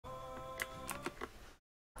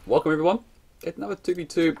Welcome everyone. It's another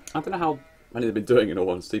 2v2. I don't know how many they've been doing in all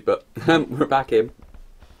honesty, but we're back in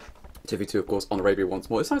 2v2 of course on Arabia once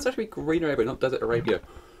more. This time it's actually Green Arabia, not Desert Arabia.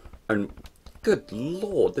 And good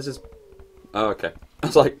lord, this is... Oh, okay. I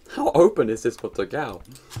was like, how open is this for Togal?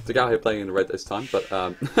 Togal here playing in the red this time, but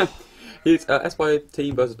he's SY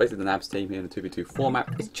team versus basically the NaBs team here in the 2v2 format.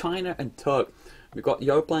 It's China and Turk. We've got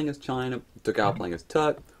Yo playing as China, Togal playing as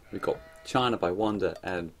Turk. We've got China by Wonder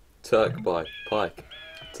and Turk by Pike.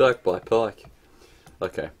 Turk by Pike.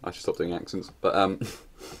 Okay, I should stop doing accents. But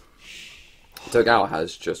Togal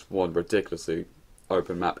has just one ridiculously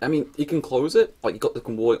open map. I mean, you can close it, like you got the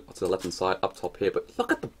wall it to the left hand side up top here, but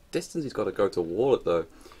look at the distance he's got to go to wall it though.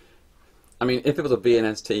 I mean, if it was a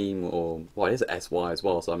VNS team or well, it is SY as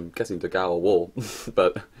well, so I'm guessing Togal will wall,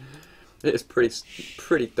 but it is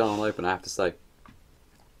pretty darn open, I have to say.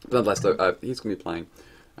 But nonetheless, though, he's going to be playing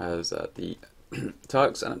as the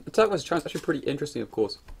Turks, and the Turk versus China is actually pretty interesting, of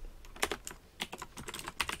course.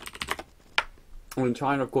 And in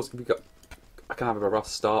China, of course, if you got, I can have a rough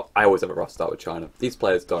start. I always have a rough start with China. These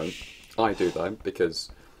players don't. I do though, because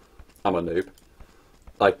I'm a noob.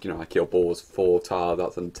 Like, you know, I kill balls 4 tiles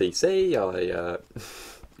out on TC.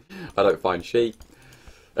 I don't find sheep.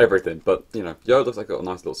 Everything, but you know, Yo looks like got a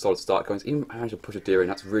nice little solid start going. Even managed to push a deer in.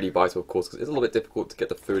 That's really vital, of course, because it's a little bit difficult to get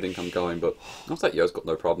the food income going. But looks like Yo's got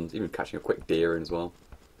no problems, even catching a quick deer in as well.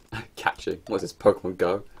 Catching, what is this, Pokemon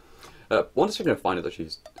Go? Wonder's going to find it that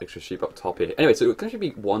she's extra sheep up top here. Anyway, so it can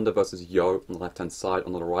actually be Wonder versus Yo on the left hand side.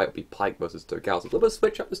 On the right, it'll be Pike versus Dogal. So a little bit of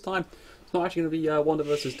switch up this time. It's not actually going to be Wonder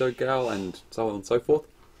versus Dogal and so on and so forth.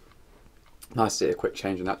 Nice to see a quick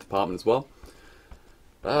change in that department as well.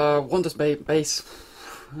 Wonder's base.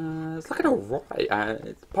 It's looking alright.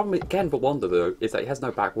 The problem again for Wonder though is that he has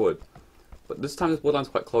no backwood. But this time this woodline's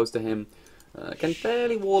quite close to him. Again,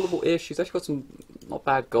 fairly wallable-ish. He's actually got some not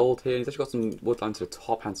bad gold here. He's actually got some woodline to the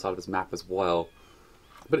top-hand side of his map as well.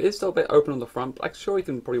 But it is still a bit open on the front. I'm sure he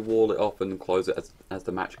can probably wall it off and close it as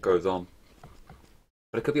the match goes on.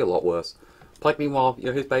 But it could be a lot worse. Pike, meanwhile, you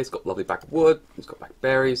know, his base got lovely backwood. He's got back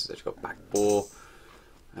berries. He's actually got back boar.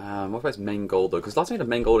 What about his main gold though? Because last time the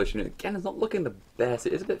main gold issue again is not looking the best.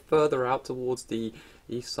 It is a bit further out towards the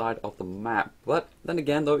east side of the map. But then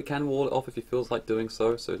again, though, it can wall it off if he feels like doing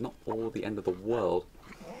so. So it's not all the end of the world.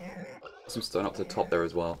 Some stone up to the top there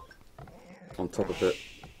as well. On top of it.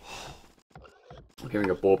 I'm hearing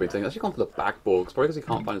a board being taken. Actually gone for the back board. Probably because he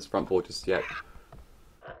can't find his front board just yet.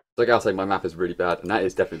 So I gotta say my map is really bad, and that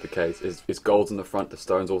is definitely the case. His gold's in the front. The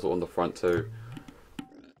stone's also on the front too.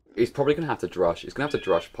 He's probably going to have to drush. He's going to have to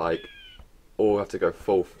drush Pike. Or have to go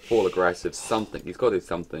full aggressive. Something. He's got to do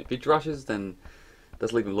something. If he drushes, then it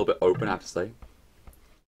does leave him a little bit open, I have to say.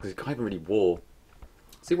 Because he can't even really wall.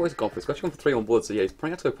 See what he's gone for. He's actually gone for 3 on wood. So yeah, he's probably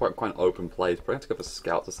have to go quite an open play. He's probably have to go for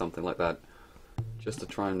scouts or something like that. Just to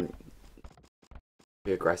try and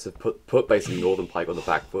be aggressive. Put basically Northern Pike on the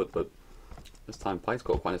back foot. But this time Pike's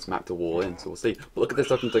got quite a nice map to wall in. So we'll see. But look at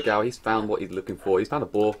this open Togal. He's found what he's looking for. He's found a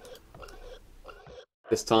boar.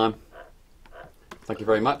 This time. Thank you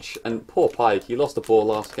very much. And poor Pike, he lost the ball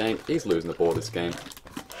last game. He's losing the ball this game.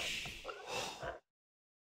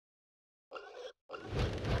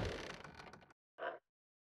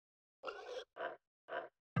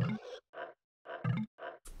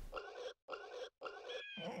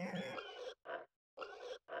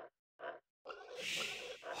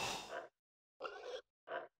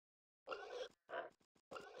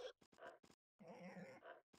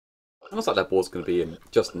 It looks like that ball's going to be in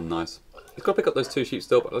just nice. He's got to pick up those 2 sheep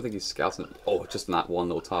still, but I don't think he's scouting. Oh, just in that one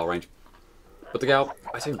little tile range. But Togal,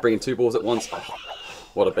 I see him bringing 2 balls at once. Oh,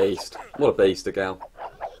 what a beast. What a beast, Togal.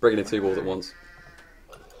 Bringing in 2 balls at once.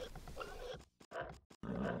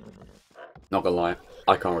 Not gonna lie,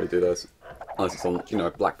 I can't really do those. Unless it's on, you know,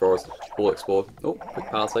 Black Forest, Ball Explored. Oh, quick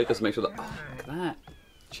palisade just to make sure that... Oh, look at that.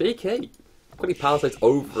 Cheeky. Quickly palisades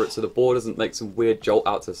over it so the ball doesn't make some weird jolt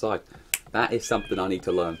out to the side. That is something I need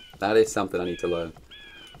to learn. That is something I need to learn.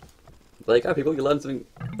 There you go, people. You learn something.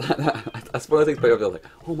 That's one of the things people are like,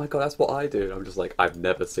 oh my god, that's what I do. And I'm just like, I've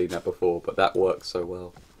never seen that before, but that works so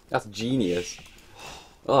well. That's genius.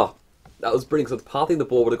 Oh, that was brilliant. So parting the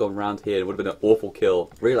ball would have gone round here and it would have been an awful kill.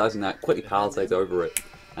 Realising that, quickly palisades over it.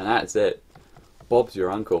 And that's it. Bob's your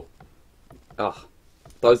uncle. Oh,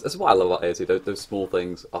 that's what I love about ASC, those small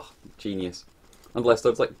things. Oh, genius. Nonetheless,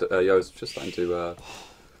 though, it's like Yo's just starting to...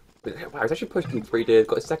 Wow, he's actually pushed in 3 deer,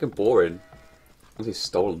 got his second boar in. Unless he's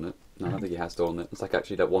stolen it. No, I don't think he has stolen it. It's like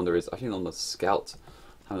actually that Wonder is actually on the scout,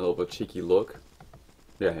 having a little bit of a cheeky look.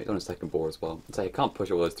 Yeah, he's on his second boar as well. So he can't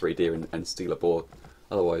push all those 3 deer and steal a boar.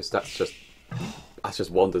 Otherwise, that's just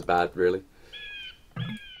Wonder's bad, really.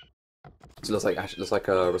 So looks like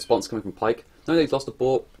a response coming from Pike. No, he's lost the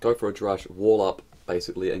ball. Go for a drush, wall up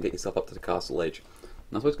basically, and get yourself up to the castle edge.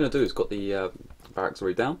 And that's what he's going to do. He's got the barracks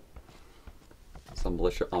already down. Some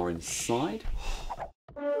militia are inside.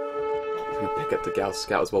 He's going to pick up the Gal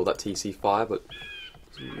scout as well. That TC fire, but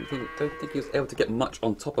I don't think he was able to get much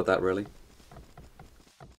on top of that really.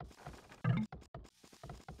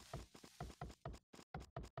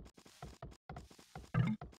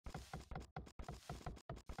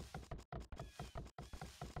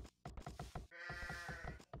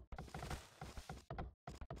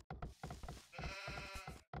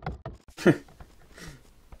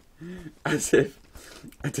 As if,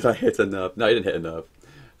 did I hit a nerve? No, I didn't hit a nerve.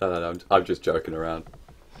 No, I'm just joking around.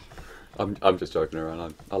 I'm just joking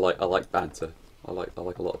around. I like banter. I like a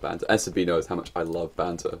lot of banter. SMB knows how much I love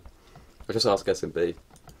banter. I just ask SMB.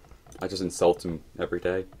 I just insult him every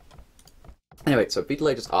day. Anyway, so feudal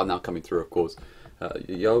ages are now coming through, of course.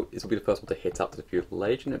 Yo will be the first one to hit up to the feudal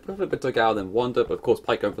age, and a bit Dugao, then Wonder, but of course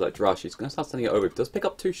Pike going for that drush. He's going to start sending it over. He does pick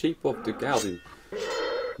up 2 sheep of Dugao.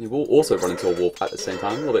 He will also run into a wolf at the same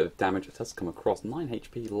time. A little bit of damage it has come across. 9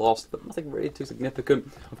 HP lost, but nothing really too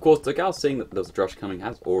significant. Of course, Dugao, seeing that there's a drush coming,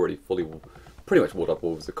 has already pretty much walled up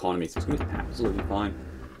Wolf's economy, so it's going to be absolutely fine.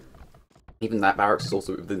 Even that barracks is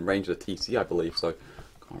also within range of the TC, I believe, so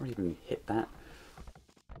can't really even hit that.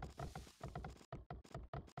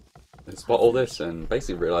 And spot all this and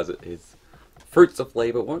basically realise that his fruits of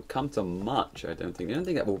labour won't come to much, I don't think. The only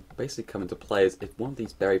thing that will basically come into play is if one of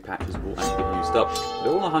these berry patches will actually get used up.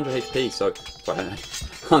 They're all 100 HP, so... Sorry,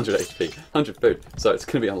 100 HP, 100 food. So it's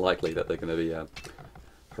going to be unlikely that they're going to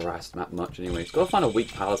be harassed that much anyway. He's got to find a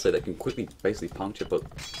weak palisade that can quickly basically puncture, but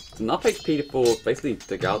it's enough HP for basically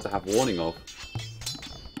Dugao to have warning of.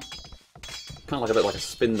 Kind of like a bit like a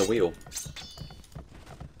spin the wheel.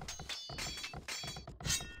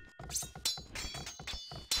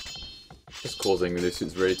 Just causing the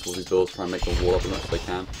nuisance really towards these builds, trying to make them wall up as much as they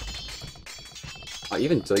can. I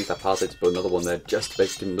even delete that palisade to put another one there just to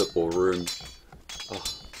basically give them a bit more room. Oh,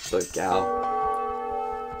 Dugao.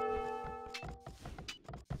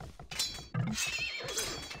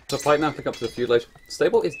 So fight now, pick up to the feudal age.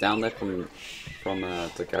 Stable is down there from Dugao.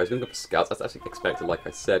 He's going to go for scouts. That's actually expected, like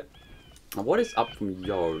I said. And what is up from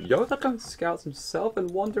Yo? Yo's not going to scouts himself, and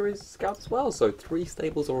Wonder is scouts as well. So 3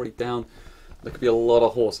 stables already down. There could be a lot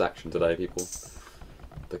of horse action today, people.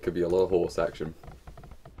 There could be a lot of horse action.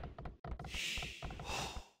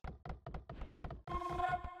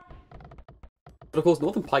 But of course,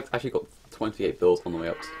 Northern Pike's actually got 28 builds on the way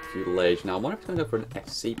up to feudal age. Now, I wonder if he's going to go for an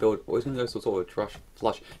FC build, or he's going to go for sort of a trush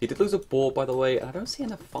flush. He did lose a boar, by the way, and I don't see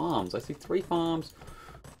enough farms. I see 3 farms,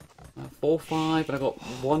 4, 5, and I've got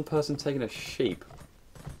 1 person taking a sheep.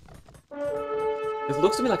 It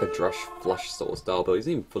looks to me like a drush flush sort of style build. He's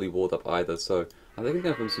not even fully walled up either, so I think he's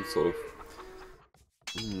going to have some sort of...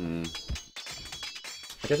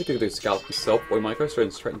 I guess he could do scouts himself, or he might go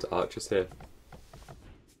straight into archers here.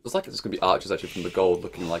 Looks like it's going to be archers actually from the gold,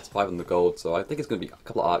 looking like 5 on the gold, so I think it's going to be a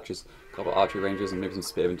couple of archers, a couple of archery rangers, and maybe some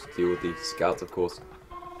spearmen to deal with the scouts, of course.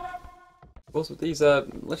 Of course, with these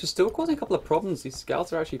militias still causing a couple of problems. These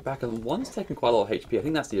scouts are actually back, and one's taking quite a lot of HP. I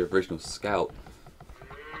think that's the original scout.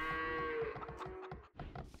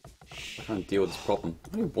 I'm trying to deal with this problem.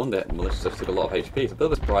 I only one there, militias actually took a lot of HP. It's a bit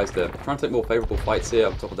of a surprise there. Trying to take more favourable fights here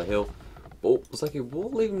up top of the hill. But looks like he will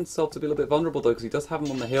leave himself to be a little bit vulnerable though, because he does have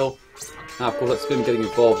him on the hill. Now, of course, that's him getting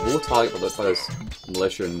involved. Will target by those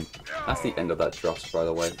militia, and that's the end of that drush, by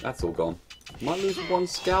the way. That's all gone. Might lose 1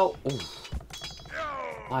 scout. Ooh.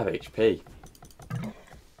 5 HP.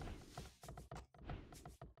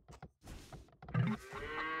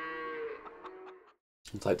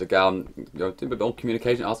 Type to go and do a bit more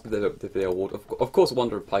communication, ask if they award. Of course,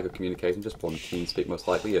 Wonder and Pike are communication, just on TeamSpeak most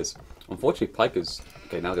likely is. Unfortunately, Pike is...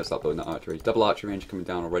 Okay, now they're start building that archery. Double archery range coming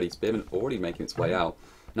down already. Spearman already making its way out.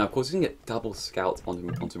 Now, of course, he's going to get double scouts onto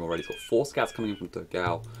him already. So 4 scouts coming in from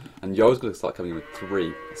Dugao. And Yo's going to start coming in with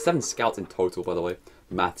 3. 7 scouts in total, by the way.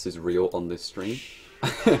 Maths is real on this stream.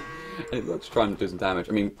 And let's try and do some damage.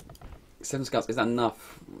 I mean, 7 scouts, is that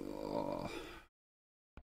enough?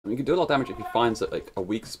 I mean, you can do a lot of damage if he finds like a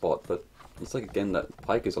weak spot, but it's like again that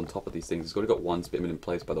Pike is on top of these things. He's already got 1 spearman in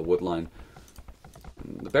place by the wood line.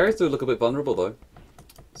 And the berries do look a bit vulnerable though.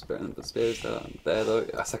 The spears there though.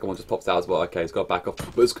 A second one just pops out as well. Okay, he's got to back off.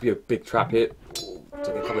 But this could be a big trap hit.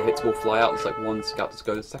 Take a couple of hits will fly out. It's like 1 scout to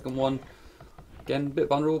go. The second one, again, a bit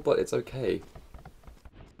vulnerable, but it's okay.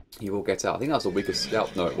 He will get out. I think that was the weakest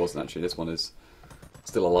scout. No, it wasn't actually. This one is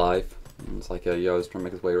still alive. It's like Yo's trying to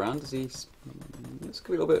make his way around. Does he? This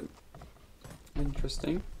could be a little bit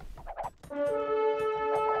interesting.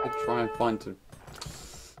 Try and find to.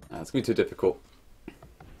 It's gonna be too difficult.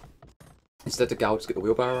 Instead, the Gal just get the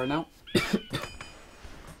wheelbarrow right now.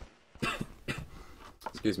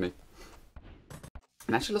 Excuse me.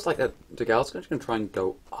 And actually looks like the Gal's going to try and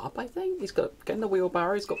go up, I think. He's got getting the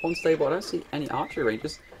wheelbarrow, he's got one stable. I don't see any archery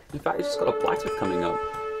ranges. In fact, he's just got a blacksmith coming up.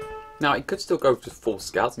 Now, he could still go just full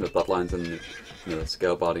scouts in the bloodlines and the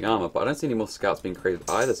scale barding armor, but I don't see any more scouts being created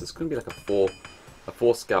either, so it's going to be like a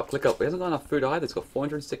four scout click up. He hasn't got enough food either, he's got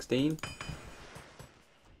 416.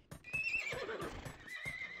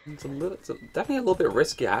 It's definitely a little bit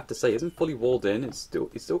risky, I have to say. He isn't fully walled in, he's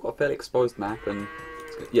still got a fairly exposed map, and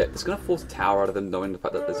yeah, it's going to force a tower out of him, knowing the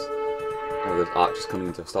fact that there's archers coming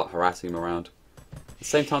in to start harassing him around. At the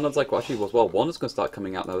same time, that's like, well, actually, as well, one is going to start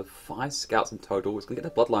coming out now with 5 scouts in total. It's going to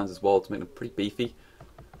get the bloodlines as well to make them pretty beefy.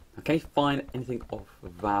 Now, can he find anything of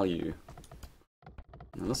value?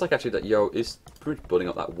 It looks like actually that Yo is pretty much building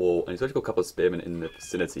up that wall, and he's actually got a couple of spearmen in the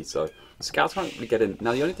vicinity, so the scouts can't really get in.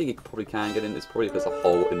 Now, the only thing he probably can get in is probably if there's a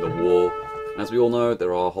hole in the wall. And as we all know,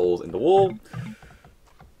 there are holes in the wall.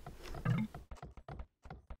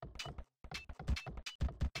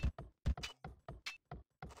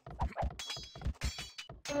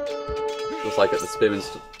 Looks like the spearmen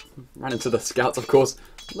ran into the scouts, of course.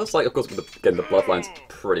 Looks like, of course, again, the bloodline's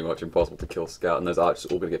pretty much impossible to kill scout, and those archers are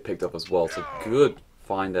all going to get picked up as well. So good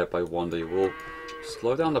find there by Wanda. You will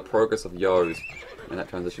slow down the progress of Yo's in that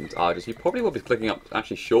transition to archers. He probably will be clicking up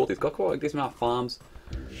actually shortly. He's got quite a decent amount of farms,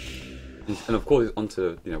 and of course he's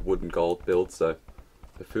onto wood and gold builds. So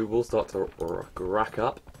the food will start to rack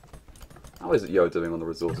up. How is Yo doing on the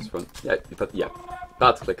resources front? Yeah,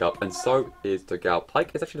 about to click up, and so is Dogal. Pike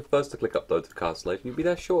is actually the first to click up though to Castle Age, and he'll be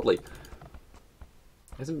there shortly.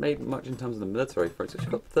 He hasn't made much in terms of the military front. He's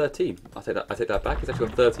actually got 13. I take that back. He's actually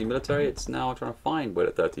got 13 military. It's now trying to find where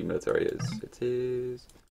the 13 military is. It is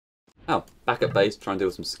back at base, trying to deal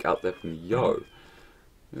with some scouts there from Yo.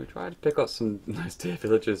 We're trying to pick up some nice tier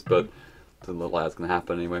villages, but doesn't look like that's going to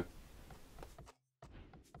happen anyway.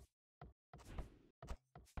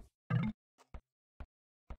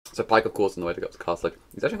 So Pike, of course, on the way to go up to Castle Age.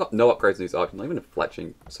 He's actually got no upgrades in his archer, not even a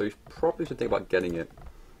fletching, so he probably should think about getting it,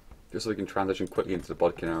 just so we can transition quickly into the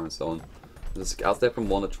bodkin arrow and so on. The scouts there from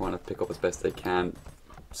one are trying to pick up as best they can.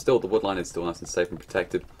 Still, the woodline is still nice and safe and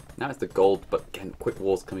protected. Now it's the gold, but again, quick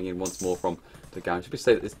walls coming in once more from the Garen. Should we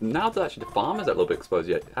say that now that actually the farmers are a little bit exposed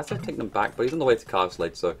yet. Has to take them back, but he's on the way to Castle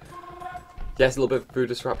Age, so yes, a little bit of food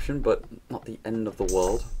disruption, but not the end of the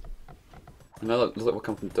world. Another looks like what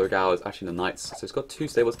comes from Dogal is actually the knights. So he's got 2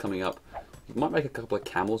 stables coming up. He might make a couple of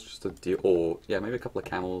camels just to deal, or yeah, maybe a couple of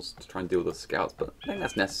camels to try and deal with the scouts. But I think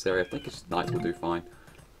that's necessary. I think it's just knights will do fine.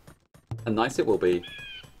 And knights it will be.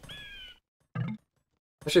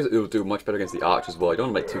 Actually, it will do much better against the archers as well. You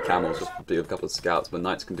don't want to make 2 camels just to deal with a couple of scouts, but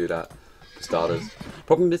knights can do that for starters.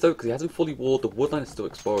 Problem is though, because he hasn't fully walled, the woodline is still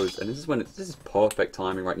exposed, and this is perfect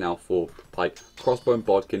timing right now for Pike. Crossbow and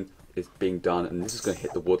bodkin is being done, and this is going to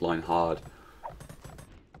hit the woodline hard.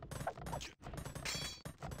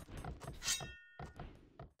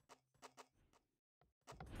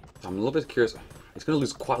 I'm a little bit curious. He's going to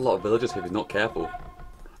lose quite a lot of villagers if he's not careful.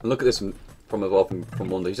 And look at this from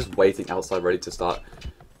Wanda. He's just waiting outside, ready to start.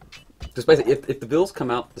 Just basically, if the vills come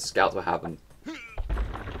out, the scouts will have them.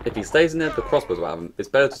 If he stays in there, the crossbows will have him. It's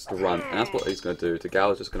better just to run, and that's what he's going to do.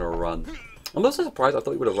 Dogal is just going to run. I'm also surprised. I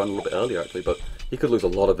thought he would have run a little bit earlier, actually, but he could lose a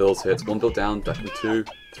lot of vills here. It's 1 vill down, definitely 2,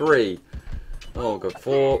 3. Oh, go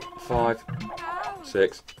 4, 5,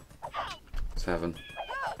 6, 7,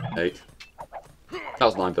 8. That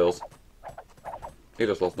was 9 vills. He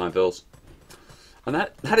just lost 9 vills. And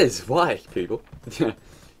that is why, people,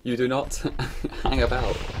 you do not hang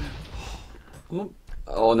about.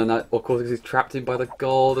 Oh, and then that, of course, he's trapped in by the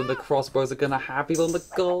gold, and the crossbows are going to have him on the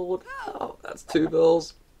gold. Oh, that's 2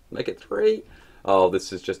 vills. Make it 3. Oh,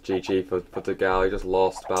 this is just GG for Dogal. He just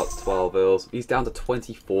lost about 12 vills. He's down to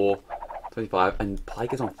 24, 25, and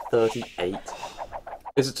Pike is on 38.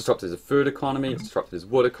 This has disrupted his food economy, it's disrupted his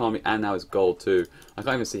wood economy, and now his gold too. I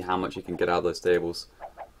can't even see how much he can get out of those stables.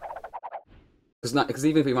 Because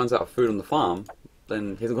even if he runs out of food on the farm,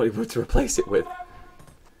 then he hasn't got any wood to replace it with.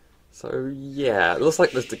 So yeah, it looks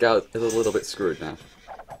like this Dogal is a little bit screwed now.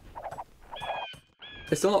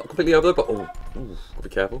 It's still not completely over there, but gotta be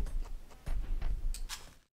careful.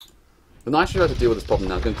 The Knights should have to deal with this problem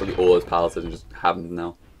now. He's going to delete all those palaces and just have them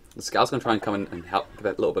now. The Scout's going to try and come in and help, give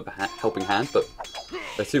it a little bit of a helping hand, but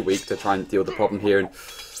they're too weak to try and deal with the problem here. And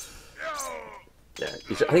yeah, I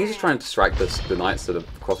think he's just trying to distract the Knights so the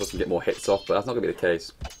crossbows can get more hits off, but that's not going to be the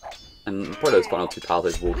case. And probably those final 2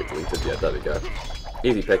 palaces will get deleted. Yeah, there we go.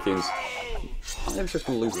 Easy pickings. I think I'm just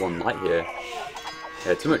going to lose 1 Knight here.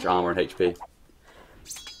 Yeah, too much armor and HP.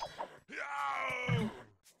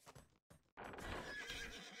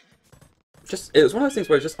 it was one of those things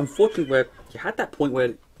where just unfortunately where you had that point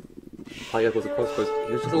where Pike was a crossbows,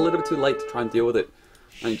 he was just a little bit too late to try and deal with it,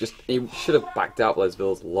 and he should have backed out those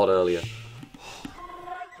bills a lot earlier.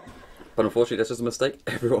 But unfortunately, that's just a mistake.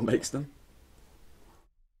 Everyone makes them.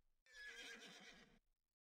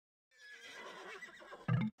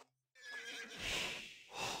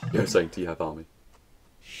 You're saying, do you have army?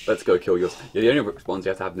 Let's go kill yours. Yeah, the only ones you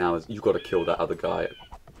have to have now is you've got to kill that other guy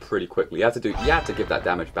pretty quickly. You have to give that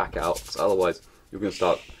damage back out, because otherwise you're going to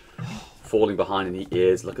start falling behind, and he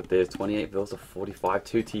is. Look at this, 28 bills to 45,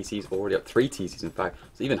 2 TCs already up, 3 TCs in fact.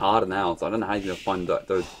 It's even harder now, so I don't know how you're going to find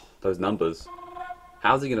those numbers.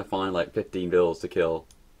 How's he going to find like 15 bills to kill,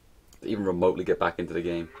 to even remotely get back into the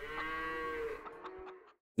game?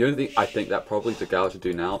 The only thing I think that probably Degao should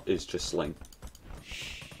do now is just sling.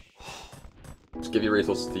 Just give your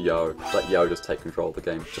resources to Yo, let Yo just take control of the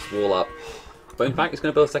game, just wall up. But in fact, he's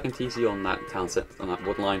going to build a second TC on that town set, on that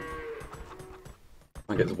wood line.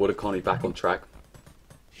 And get the wood economy back on track.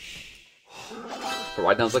 But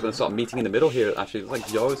right now it's like going to start meeting in the middle here. Actually, it's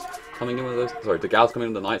like Yo's coming in with those. Sorry, Degao's coming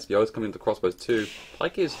in with the knights. Yo's coming in with the crossbows too.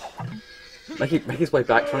 Pike is making his way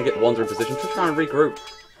back, trying to get Wander in position, just trying to regroup.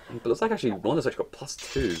 But it looks like actually Wander's actually got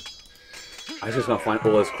 +2. I just want to find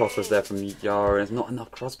all those crossbows there from Yara, and there's not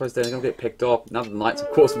enough crossbows there. They're going to get picked off. Now the knights, of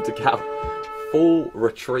course, from Degao. Full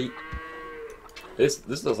retreat. This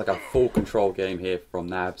looks like a full control game here from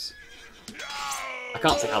NaBs. I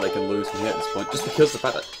can't see how they can lose from here at this point, just because of the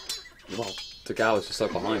fact that, well, Degao is just so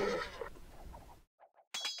behind.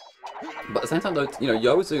 But at the same time, though, you know,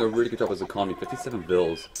 Yo is doing a really good job as economy. 57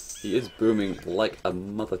 bills. He is booming like a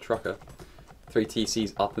mother trucker. 3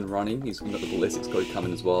 TCs up and running. He's got the ballistics code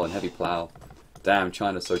coming as well, and heavy plow. Damn,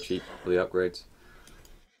 China's so cheap for the upgrades.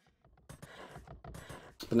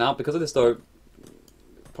 But now, because of this though,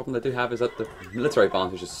 the problem they do have is that the military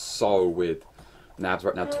advantage is so with NaBs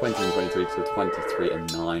right now. 20 and 23 to 23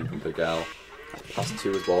 and 9 from Degao.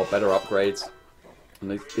 +2 as well, better upgrades. And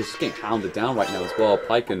they're just getting hounded down right now as well.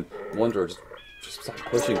 Pike and Wanderer just start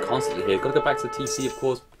pushing constantly here. Got to go back to the TC, of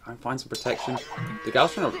course, and find some protection.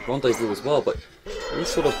 Degao's trying to rendezvous as well, but he's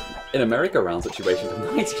sort of in a merry-go-round situation.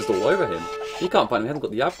 The knights are just all over him. He can't find him. He hasn't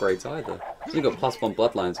got the upgrades either. He's only got +1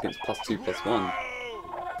 bloodlines against +2, +1.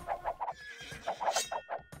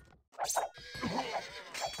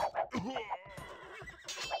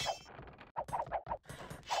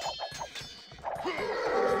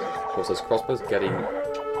 Of course, those crossbows getting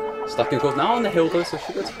stuck in course. Now on the hill though, so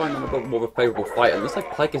she gets to find them a bit more of a favourable fight. And it looks like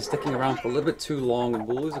Pike is sticking around for a little bit too long, and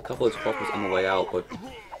we'll lose a couple of those crossbows on the way out. But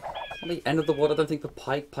on the end of the war, I don't think for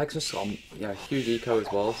Pike's just got huge eco as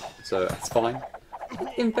well, so that's fine.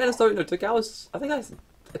 In fairness though, you know, Degao is,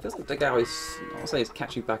 it feels like Degao is, I won't say he's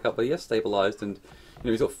catching back up, but he has stabilised, and you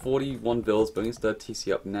know, he's got 41 bills, bringing his third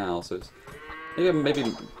TC up now, so it's maybe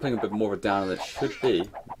playing a bit more of a down than it should be.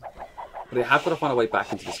 But they have got to find a way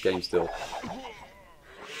back into this game still.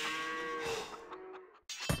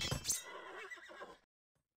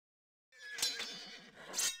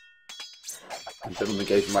 And bit of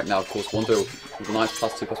engagement right now, of course. Wander with a nice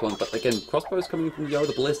 +2, +1, but again, crossbows coming in from Yo,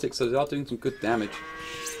 the ballistics, so they are doing some good damage.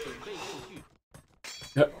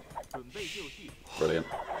 Brilliant.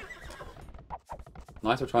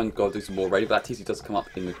 Nice, we'll try and go do some more raid, but that TC does come up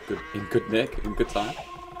in good nick, in good time.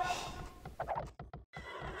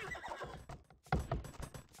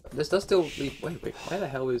 This does still leave. Wait, where the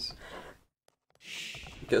hell is?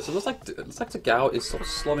 Okay, so it looks like Degao is sort of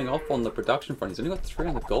slumming off on the production front. He's only got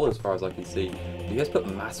 300 gold as far as I can see. He has put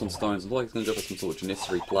mass on stones. Looks like he's going to go for some sort of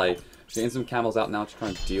Janissary play. He's getting some camels out now to try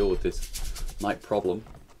and deal with this night problem.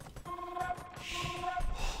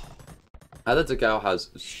 Either Degao has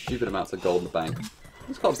stupid amounts of gold in the bank.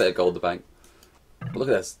 He's got a bit of gold in the bank. But look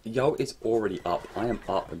at this. Yo is already up. I am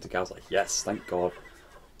up, and Degao's like, yes, thank God.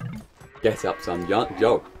 Get up, son.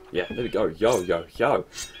 Yo. Yeah, there we go. Yo.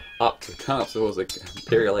 Up to come up towards the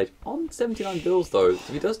Imperial Age on 79 bills though.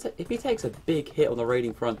 So if he takes a big hit on the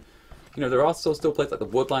raiding front, you know, there are still places like the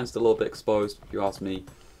Woodline's still a little bit exposed, if you ask me.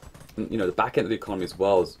 And, you know, the back end of the economy as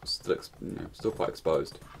well is still quite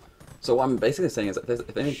exposed. So what I'm basically saying is that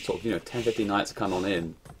if any sort of 10-15 knights come on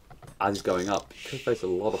in as he's going up, he could face a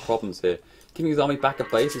lot of problems here. Keeping his army back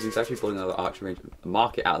at bases, he's actually building another archery range, a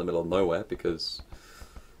market out in the middle of nowhere because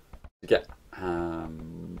you get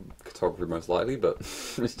cartography most likely, but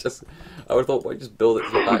it's just, I would have thought, why just build it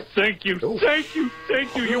to the back? Thank you, Ooh. thank you,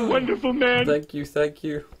 you wonderful man. Thank you.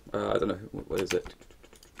 I don't know, what is it?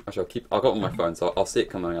 Actually, I've got it on my phone, so I'll see it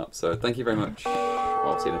coming up. So thank you very much.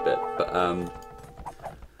 I'll see it in a bit.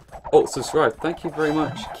 But subscribe. Thank you very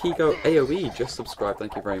much. Kigo AOE just subscribed.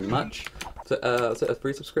 Thank you very much. Is it a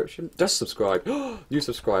free subscription? Just subscribe. New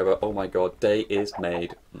subscriber. Oh my god, day is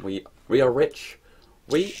made. We are rich.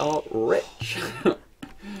 We are rich.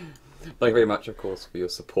 Thank you very much, of course, for your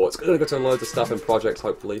support. It's going to go to loads of stuff and projects,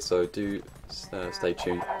 hopefully, so do stay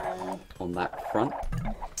tuned on that front.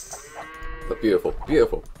 But beautiful,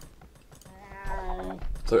 beautiful.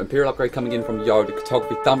 So Imperial upgrade coming in from Yo, the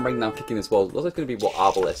photography, thumb ring now kicking as well. Looks like it's going to be what,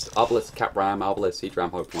 Arbalest, Cap Ram, Arbalest, Siege Ram,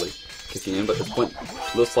 hopefully kicking in. But at this point,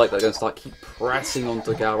 looks like they're going to start keep pressing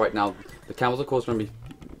onto Gal right now. The camels, of course, are going to be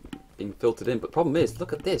being filtered in. But the problem is,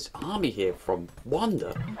 look at this army here from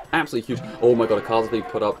Wanda, absolutely huge. Oh my god, a card's being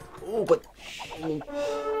put up. Oh, but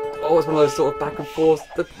oh, it's one of those sort of back and forth.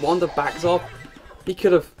 The Wanda backs off. He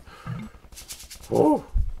could have. Oh.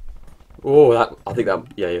 Oh, that I think that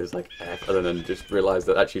he was like F, and then just realised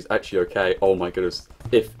that actually it's actually okay. Oh my goodness,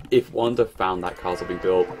 if Wanda found that castle being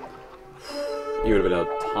built, he would have been in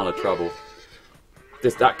a ton of trouble.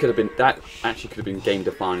 That actually could have been game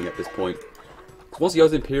defining at this point. Once he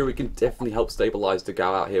goes Imperial, we can definitely help stabilise the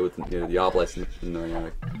Gal out here with the Arbalest and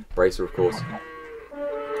the Bracer, of course.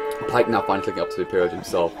 Pike now finally clicking up to the Imperial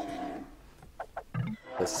himself.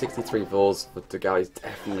 There's 63 Vols, but the Gal is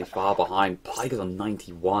definitely far behind. Pike is on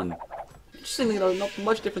 91. Interestingly, though, not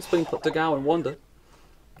much difference between Dagao and Wanda,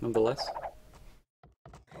 nonetheless.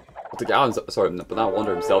 But now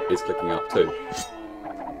Wanda himself is clicking up too.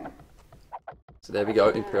 So there we go,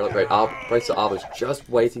 Imperial upgrade. Bracer Arbor's just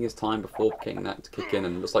waiting his time before getting that to kick in,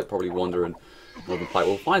 and it looks like probably Wanda and Northern Pike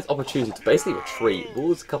will find opportunity to basically retreat. We'll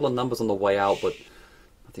lose a couple of numbers on the way out, but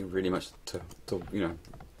nothing really much to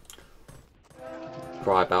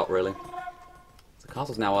cry about, really. The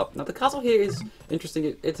castle's now up. Now the castle here is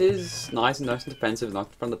interesting. It is nice and defensive, nice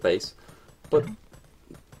from the base, but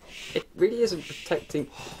it really isn't protecting.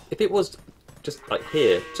 If it was just like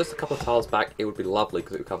here, just a couple of tiles back, it would be lovely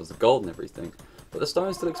because it covers the gold and everything. But the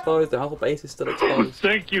stone's still exposed. The whole base is still exposed.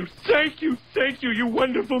 Thank you, you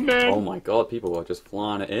wonderful man. Oh my god, people are just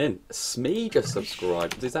flying it in. Smee just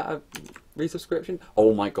subscribed. Is that a resubscription?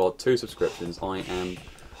 Oh my god, 2 subscriptions. I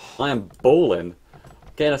am balling.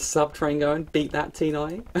 Getting a sub train going, beat that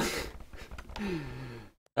T9.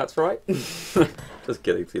 That's right. Just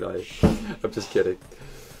kidding, T9. I'm just kidding.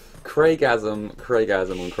 Craigasm on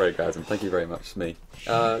Craigasm. Thank you very much, Smee.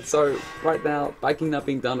 So right now, backing that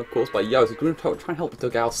being done, of course, by Yo. So we're going to try and help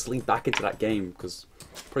Dogao slink back into that game because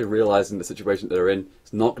probably realizing the situation that they're in,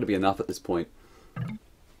 it's not going to be enough at this point.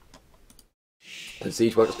 The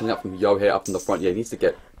siege work is coming up from Yo here up in the front. Yeah, he needs to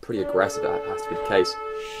get pretty aggressive. That has to be the case.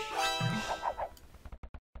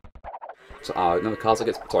 So another castle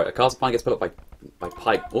a castle finally gets put up by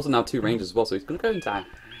Pike. Also now 2 rangers as well, so he's going to go into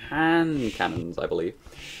hand cannons, I believe.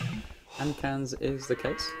 Hand cannons is the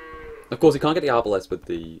case. Of course, he can't get the Arbalest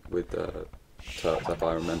with turrets, if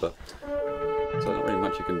I remember. So not really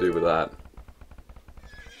much you can do with that.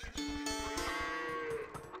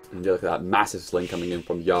 And you look at that massive sling coming in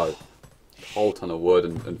from Yo. A whole ton of wood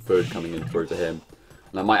and food coming in through to him.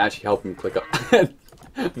 And that might actually help him click up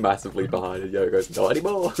massively behind it. Yo goes, not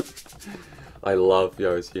anymore. I love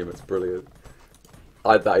Yo's humour, it's brilliant.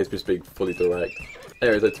 That is just being fully direct.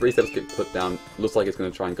 Anyway, the 3 steps get put down. Looks like it's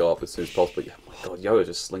going to try and go up as soon as possible. Yeah, oh my god, Yo is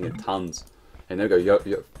just slinging tons. And there we go,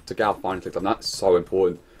 Dagao finally clicked up. That's so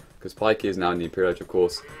important. Because Pike is now in the Imperial Age, of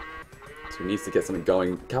course. So he needs to get something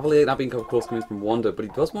going. Cavalier now being, of course, coming from Wanda. But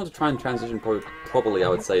he does want to try and transition probably, I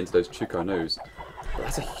would say, into those Chuko Nus. But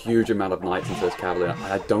that's a huge amount of knights into those Cavalier. And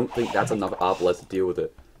I don't think that's enough Arbalest to deal with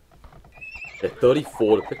it. Yeah,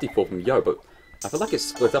 34 to 54 from Yo, but I feel like it's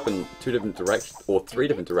split up in 2 different directions, or 3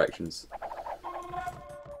 different directions.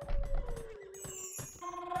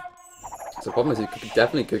 So the problem is he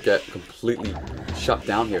definitely could get completely shut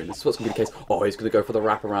down here, and this is what's going to be the case. Oh, he's going to go for the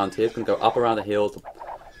wrap around here. He's going to go up around the hills.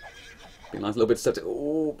 Be a nice little bit deceptive.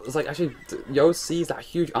 Oh, it's like actually Yo sees that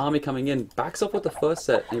huge army coming in, backs up with the first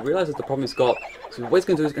set, and he realizes the problem he's got. So what he's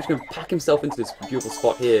going to do is he's actually going to pack himself into this beautiful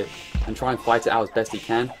spot here and try and fight it out as best he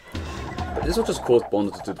can. But this will just cause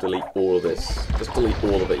Bond to delete all of this. Just delete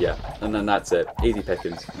all of it, yeah. And then that's it. Easy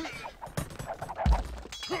pickings.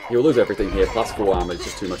 He'll lose everything here, plus 4 armor, it's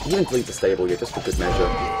just too much. He even deletes the stable here, just for good measure.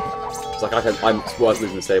 It's like, it's worth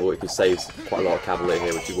losing the stable if he saves quite a lot of Cavalier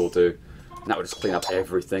here, which he will do. And that would just clean up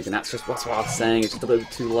everything, and that's what I was saying, it's just a little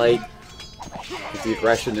too late. With the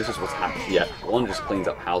aggression, this is what's happened. Yeah, one just cleans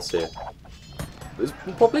up house here. This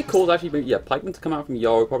will probably cause actually, yeah, pikemen to come out from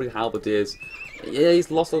Yo, probably halberdiers. Yeah, he's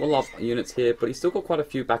lost a lot of units here, but he's still got quite a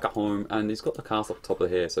few back at home, and he's got the castle up top of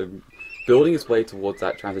here, so building his way towards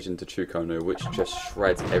that transition to Chukono, which just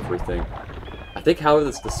shreds everything. I think, however,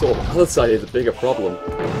 the sort of other side is a bigger problem.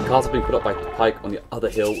 Cars are being put up by Pike on the other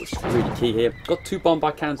hill, which is really key here. Got 2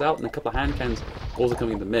 bombard cannons out and a couple of hand cannons also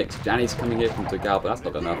coming in the mix. Janny's coming here from Dogao, but that's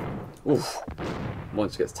not enough. Oof.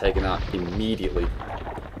 Once gets taken out immediately.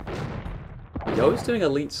 Yo's doing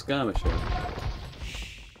elite skirmish here.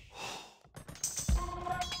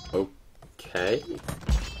 Okay.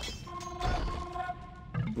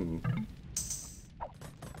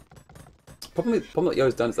 Problem that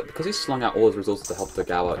Yo's done is that because he's slung out all his resources to help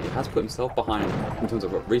Dogao out, he has put himself behind in terms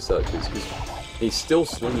of researchers. He's still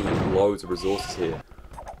slinging in loads of resources here.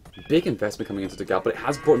 Big investment coming into Dogao, but it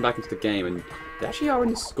has brought him back into the game, and they actually are in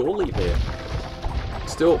the score lead here.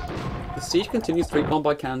 Still, the siege continues. 3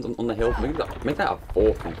 bombard cannons on the hill. Make that a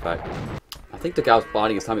 4th, in fact. I think Dogao's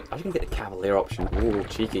biding his time. He's actually going to get the Cavalier option. Ooh,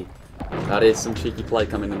 cheeky. That is some cheeky play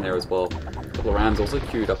coming in there as well. A couple of rams also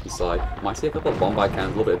queued up inside. Might see a couple of bombard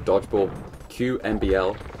cannons, a little bit of dodgeball. Q,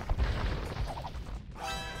 MBL.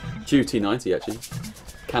 QT90 actually.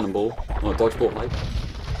 Cannonball. Oh, dodgeball hype.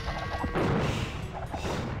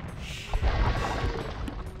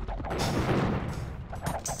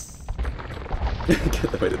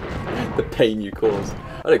 Get the pain you cause.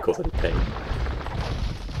 I don't cause any pain.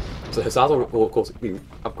 So Hussars will of course be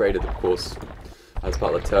upgraded, of course, as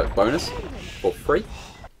part of the Turk bonus for free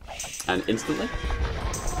and instantly.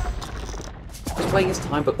 He's playing his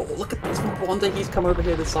time, but oh, look at this Wanda. He's come over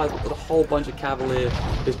here this side with a whole bunch of Cavalier.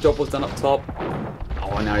 His job was done up top.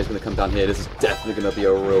 Oh, now he's going to come down here. This is definitely going to be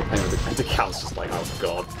a real pain. And the Cal's just like, oh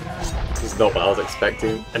god, this is not what I was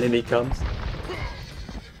expecting. And in he comes.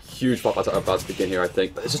 Huge fight about to begin here, I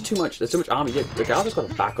think. But there's just too much. There's too much army. Yeah, the Gal's just got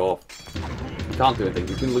to back off. He can't do anything.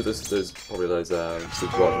 He's going to lose those probably those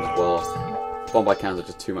siege weapons as well. Bombard cannons are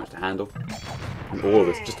just too much to handle. And all of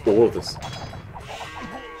this, just all of this.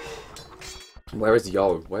 Where is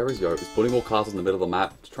Yo? Where is Yo? He's putting more castles in the middle of the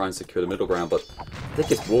map to try and secure the middle ground, but I think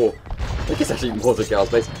it's war. I think it's actually more Dogao's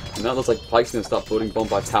base. And now it looks like Pike's going to start putting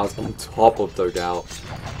bombard towers on top of Dogao.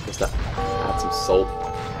 Just to add some salt.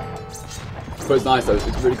 But it's nice though, it's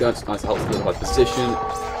really good, it's nice to help solidify position.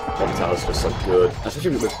 Bomb towers are just so good.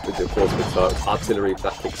 Especially with of course with artillery, if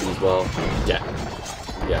that kicks in as well. Yeah,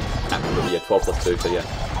 absolutely, yeah, 12 plus 2, so yeah,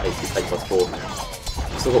 8 plus 4.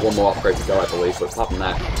 Still got one more upgrade to go, I believe, but apart from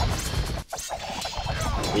that,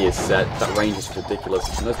 he is set. That range is ridiculous.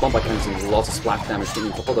 And those bombard cannons doing lots of splash damage,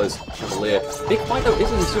 getting a couple of those Cavalier. Big fight though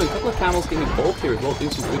isn't ensuing. A couple of camels getting involved here as well,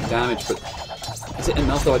 doing some good damage, but is it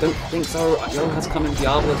enough though? I don't think so. Yo has come in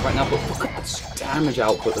Diablos right now, but look at the damage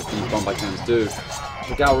output that these bombard cannons do.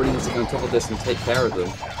 Dogao really needs to go on top of this and take care of them. I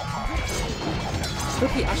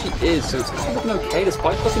think he actually is, so it's actually looking okay. The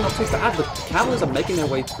spike's looking not too bad. The Cavaliers are making their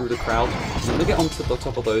way through the crowd. And they get onto the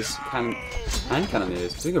top of those hand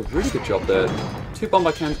cannoneers. Doing a really good job there. 2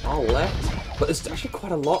 bombard cannons are left, but there's actually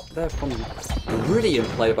quite a lot there from really in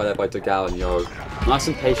play by Dogao and Yo. Nice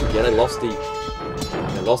and patient. Yeah, they lost the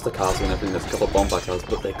castle and everything. There's a couple of bombard towers,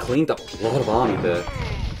 but they cleaned up a lot of army there.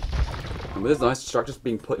 And with his nice structures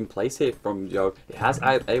being put in place here from Yo, it has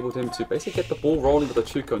enabled him to basically get the ball rolling with the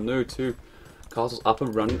Chuko Nu. 2 castles up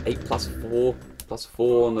and running, 8 plus 4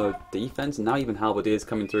 on the defense, and now even Halberdiers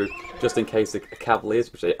coming through just in case the Cavaliers,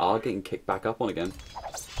 which they are getting kicked back up on again.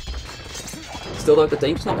 Still though, the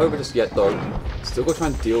danger's not over just yet though. Still got to try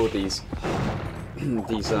and deal with these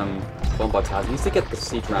bombard towers. He needs to get the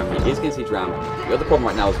siege ram. He is getting siege ram. The other problem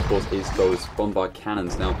right now, of course, is those bombard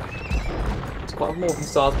cannons. Now, there's quite more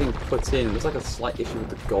hussars being put in. There's like a slight issue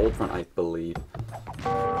with the gold front, I believe.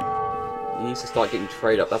 He needs to start getting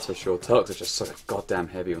trade up, that's for sure. Turks are just so goddamn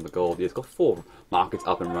heavy on the gold. He's got 4 markets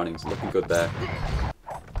up and running, so looking good there.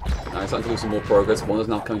 Now he's starting to do some more progress. One is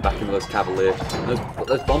now coming back into those Cavalier. And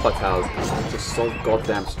those bombard towers are just so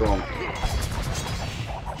goddamn strong.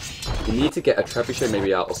 You need to get a trebuchet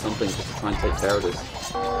maybe out or something just to try and take care of this.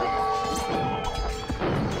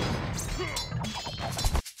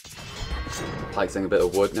 Pike's getting a bit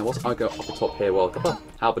of wood. Now what's I go up the top here? Well, a couple of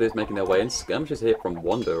halberdiers making their way in. Skirmishes here from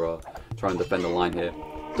Wanda are trying to defend the line here.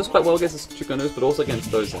 Does quite well against the Chukonus, but also against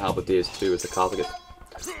those halberdiers too as the castle gets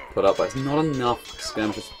put up. But it's not enough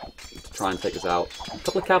skirmishes to try and take us out. A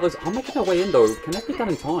couple of cavaliers are making their way in though. Can they be done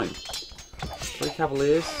in time? 3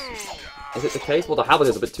 cavaliers. Is it the case? Well, the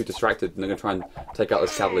halberdiers are a bit too distracted and they're going to try and take out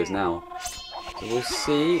those cavaliers now. So we'll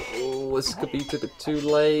see. Oh, this could be too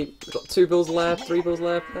late. We've got 2 bills left, 3 bills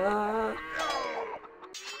left. Ah.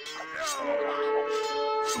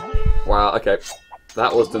 Wow, okay.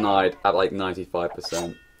 That was denied at like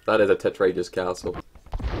 95%. That is a Tetragious castle.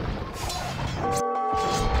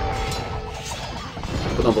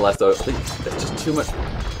 But nonetheless though, I think there's just too much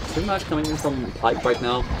coming in from Pike right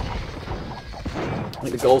now. I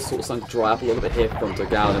think the goal's sort of starting to dry up a little bit here from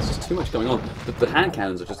Dogao, and there's just too much going on. The hand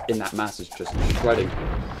cannons are just in that mass, is just shredding.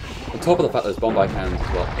 On top of the fact there's Bombay cannons as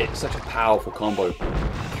well, it's such a powerful combo.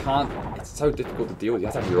 It's so difficult to deal with. You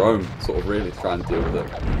have to have your own sort of really to try and deal with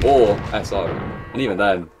it. Or SO. And even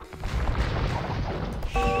then,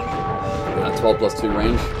 that 12 plus 2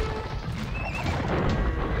 range.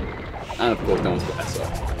 And of course no one's got SO.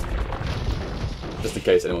 Just in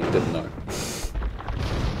case anyone didn't know.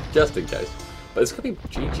 Just in case. But it's going to be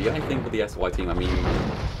GG, I think, for the SY team. I mean,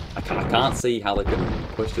 I can't see how they can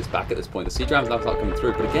push this back at this point. The Siege Rams now start coming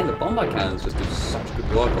through, but again, the Bombay cannons just do such good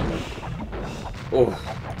work on them. Oh.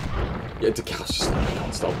 Yeah, Dogao just I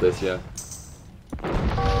can't stop this, yeah.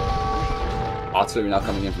 Artillery now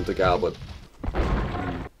coming in from Dogao, but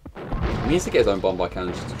he needs to get his own Bombay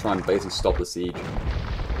cannons just to try and basically stop the siege.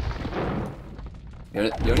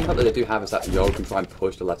 The only hope that they do have is that Yo can try and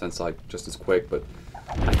push the left-hand side just as quick, but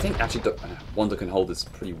I think actually Wonder can hold this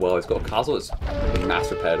pretty well. He's got a castle that's been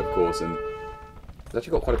mass repaired, of course, and he's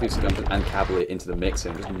actually got quite a few Scum and Cavalier into the mix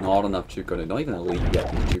here. Just not enough Chukoners, not even elite yet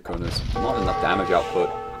from the Chukoners. Not enough damage output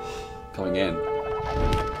coming in.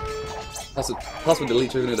 Plus with the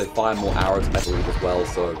elite Chukoner, they fire more arrows, I believe, as well,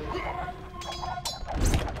 so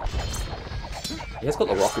he has got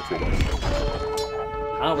the rocketry though.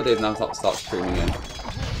 However, they've now start streaming in.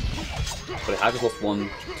 But I just lost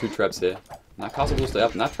 2 trebs here. And that castle will stay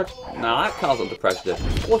up. And that castle's under pressure there.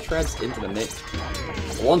 4 trebs into the mix.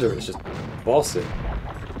 Wonder is just bossing.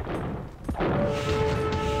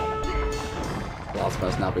 Last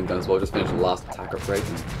man's now being done as well. Just finished the last attack upgrade.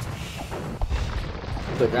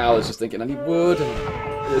 Dogao is just thinking, I need wood.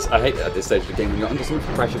 I hate it at this stage of the game when you're under so much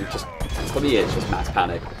pressure. For me, it's just mass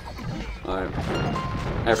panic.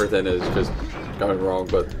 Everything is just going wrong,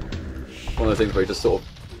 but one of the things where you just sort of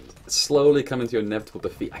slowly come into your inevitable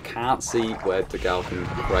defeat. I can't see where Dogao can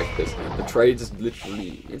correct this. The trade is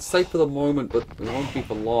literally, it's safe for the moment, but it won't be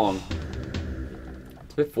for long.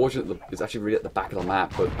 It's a bit fortunate that it's actually really at the back of the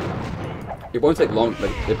map, but it won't take long.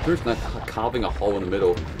 Like, they're pretty much carving a hole in the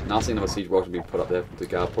middle. Now seeing another siege rotor being put up there for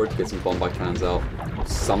Dogao, probably to get some Bombay cannons out or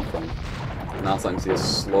something. Now starting to see a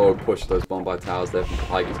slow push of those Bombay towers there from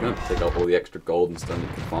Pike. He's going to take out all the extra gold and stone he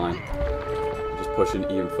can find. Just pushing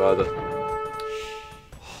even further.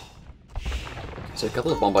 So a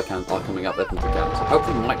couple of Bombay cannons are coming out there from Dogao, so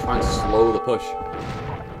hopefully we might try and slow the push.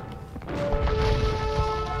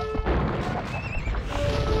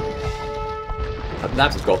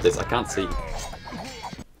 NaBs has got this. I can't see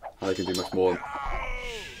how they can do much more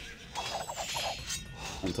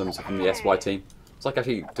in terms of from the SY team. It's like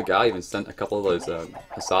actually Dogao even sent a couple of those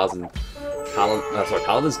Hussars and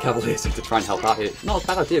Paladins Cavaliers to try and help out here. Not a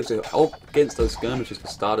bad idea, because help against those skirmishes for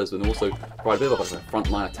starters, and also provide a bit of a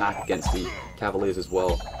frontline attack against the Cavaliers as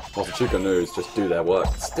well. Whilst the Chukoners just do their work.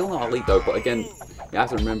 Still not elite though, but again, you have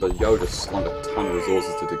to remember Yo just slung a ton of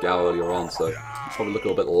resources to Dogao earlier on, so probably look a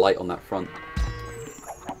little bit light on that front.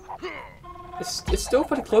 It's still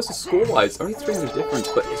pretty close to score-wise, only 300 difference,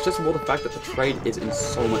 but it's just more the fact that the trade is in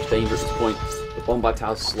so much danger at this point. The Bombay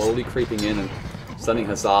Tower slowly creeping in and sending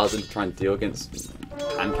Hussars in to try and deal against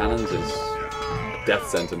hand cannons is a death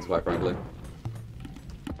sentence, quite frankly.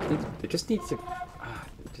 They just need to...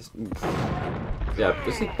 just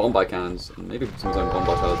need Bombay cannons, and maybe some of his own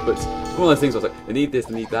Bombay Towers, but it's one of those things where it's like, they need this,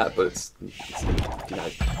 they need that, but it's you know,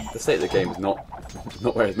 the state of the game is not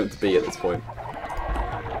where it's meant to be at this point.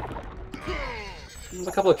 There's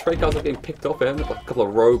a couple of trade cards that are getting picked off here, a couple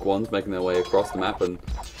of rogue ones making their way across the map, and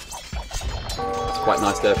it's quite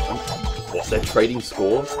nice there. What, they're trading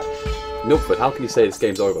scores? Milford, how can you say this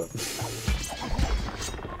game's over?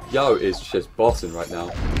 Yo is just bossing right now.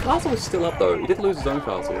 The castle is still up though, he did lose his own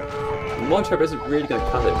castle. And one trap isn't really going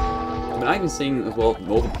to cut it. I mean, I've even seen as well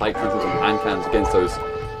Northern Pike transfers and hand cannons against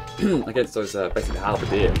those basically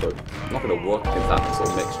halberdier, but not going to work against that sort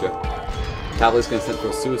of mixture. Cavalry's going to send for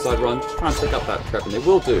a suicide run, just try and pick up that trap, and they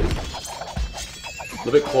will do. A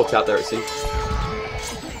little bit caught out there, it seems.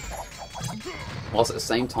 Whilst at the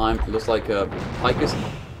same time, it looks like Pike is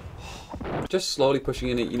just slowly pushing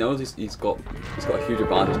in. He knows he's got a huge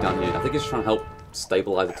advantage down here. I think he's trying to help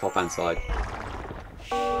stabilize the top hand side.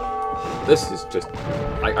 This is just...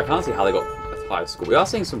 I can't see how they got a higher score. We are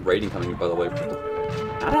seeing some raiding coming in, by the way.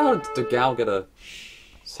 How the hell did Dogao get a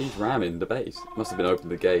siege ram in the base? Must have been open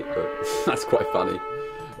the gate, but that's quite funny.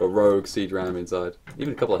 A rogue siege ram inside.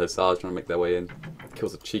 Even a couple of Hussars trying to make their way in.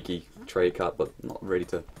 Kills a cheeky trade cut, but not ready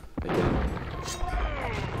to again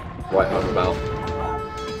right home about.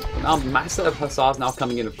 Now mass set of Hussars now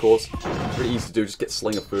coming in, of course. It's really easy to do, just get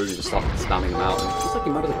Sling of Food and just start spamming them out. And it looks like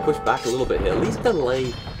you might have to push back a little bit here. At least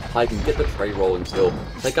delay Pike and get the trade rolling still.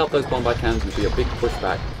 Take out those Bombay cannons and be a big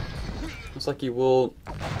pushback. Looks like you will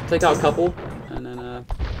take out a couple and then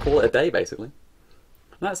call it a day, basically.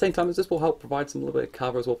 And at the same time, this will help provide some little bit of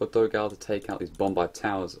cover as well for Dogal to take out these Bombay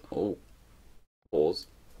towers. Oh, pause.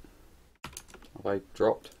 Have I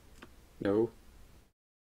dropped? No.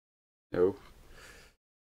 No.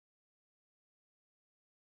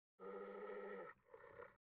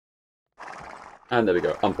 And there we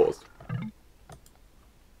go, unpaused.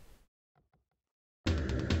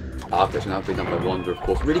 Architecture now being done by Wonder, of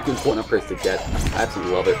course. Really good important upgrades to get. I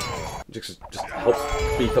absolutely love it. Just helps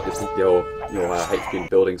beef up your HP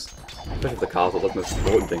buildings, especially for the castle. That's the most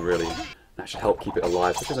important thing, really. That should help keep it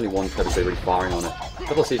alive. There's only one Treasure really firing on it. A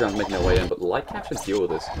couple of siege rounds making their way in, but light capture should deal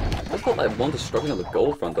with this. I just felt like Wander's struggling on the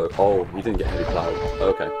gold front, though. Oh, he didn't get heavy cloud.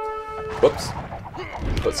 Okay. Whoops.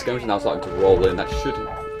 But skirmish is now starting to roll in. That should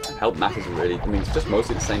help massively, really. I mean, it's just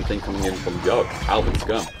mostly the same thing coming in from Yo, Alvin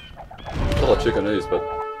Scum. A lot of chicken news, but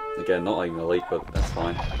again, not even elite, but that's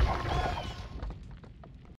fine.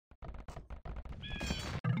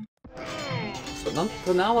 But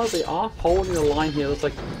for now, they are holding the line here. Looks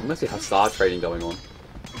like mostly Hussar trading going on.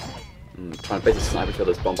 Trying to basically snipe each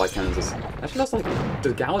other's Bombay cannons. Actually, looks like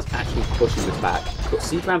the Gal is actually pushing this back. Got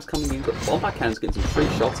siege rams coming in, but Bombay cannons getting some free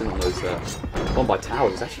shots in on those Bombay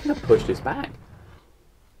towers. It's actually going to push this back.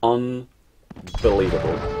 Unbelievable.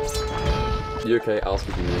 UK, I'll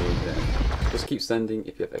speak to you. Just keep sending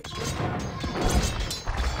if you have extra.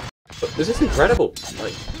 But this is incredible.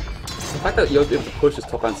 Like, the fact that you're able to push this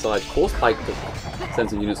top hand side, force Pike to send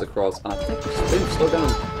some units across, and I think Spin slowed down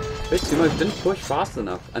a bit too much, didn't push fast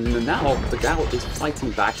enough, and now the Gal is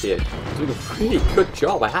fighting back here, doing a really good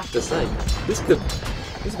job, I have to say. This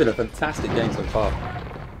has been a fantastic game so far.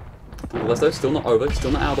 Nonetheless, though, still not over,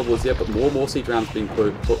 still not out of the woods yet, but more and more siege rams being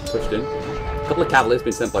pushed in. A couple of cavaliers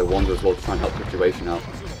being sent by Wander as well to try and help the situation out.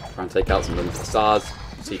 Try and take out some of the Hussars,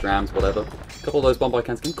 siege rams, whatever. A couple of those Bombay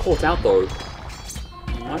cannons getting caught out though.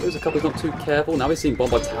 Might lose a couple, he's not too careful. Now we're seeing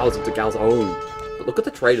Bombay towers into Gal's own. But look at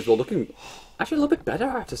the trade as well, looking actually a little bit better,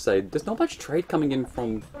 I have to say. There's not much trade coming in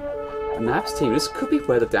from the NaBs team. This could be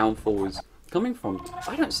where the downfall is coming from.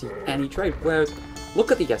 I don't see any trade, whereas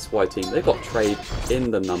look at the SY team, they've got trade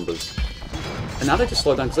in the numbers. And now they just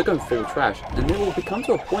slow down because they're going full trash. And it will become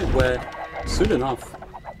to a point where, soon enough,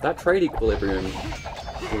 that trade equilibrium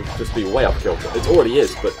will just be way up kilter. It already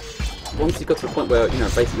is, but once you got to the point where, you know,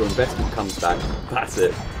 basically your investment comes back, that's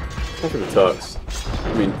it. Especially the Turks.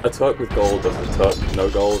 I mean, a Turk with gold versus a Turk with no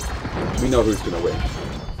gold, we know who's going to win.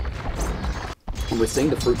 And we're seeing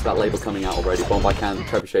the fruits of that labour coming out already. Bombay cannons,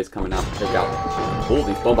 trebuchets coming out to take out all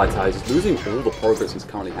these Bombay towers. He's losing all the progress he's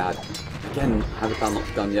currently had. Again, Havapan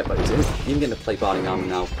not done yet, but he's even getting the plate barding armor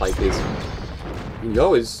now. Pike is. And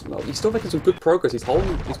Yo is, well, he's still making some good progress. He's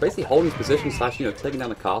basically holding his position / you know, taking down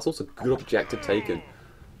the castle. So good objective taken.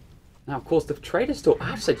 Now, of course, the trade is still. I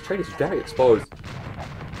have to say, the trade is very exposed.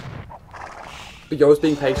 But Yo's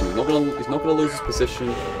being patient. He's not gonna lose his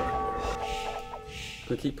position.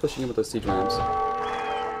 Gonna keep pushing him with those siege rams.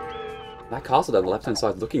 That castle down the left-hand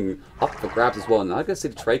side looking up for grabs as well. And I can see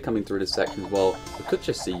the trade coming through this section as well. We could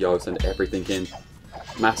just see Yo send everything in.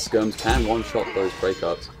 Mass skirms can one-shot those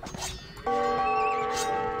breakups.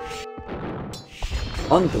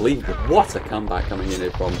 Unbelievable. What a comeback coming in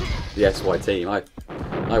here from the SY team. I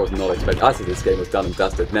was not expecting. I said this game was done and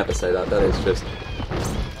dusted. Never say that. That is just.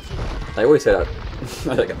 They always say that.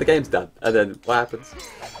 The game's done. And then what happens?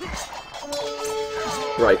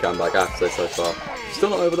 Great comeback, I have to say so far. Still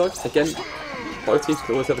not over though. Again, both teams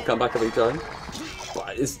could always have a comeback of each own.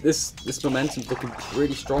 But this momentum's looking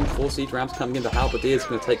really strong. 4 siege rams coming in. The halberdiers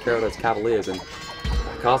going to take care of those cavaliers. And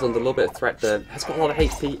Car's under a little bit of threat there. Has got a lot of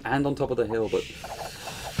HP and on top of the hill, but.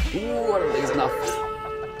 Ooh, I don't think it's enough.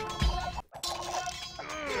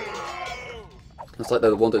 Looks like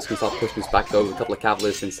the Wanderers can start pushing this back though, with a couple of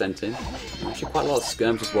cavaliers been sent in. Actually quite a lot of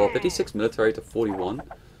skirms as well, 56 military to 41.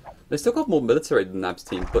 They still got more military than the NaBs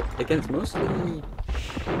team, but again it's mostly...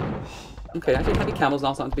 Okay, actually heavy camels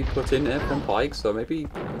now starting to be put in there from Pike, so maybe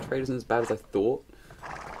the trade isn't as bad as I thought.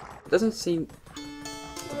 It doesn't seem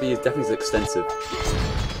to be definitely as extensive.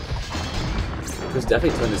 It's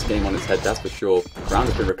definitely turned this game on its head, that's for sure. The ground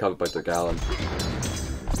has been recovered by Dogal, and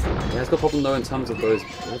yeah, it's got a problem though in terms of those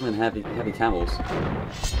heavy camels.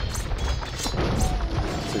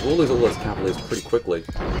 So we'll lose all those cavaliers pretty quickly,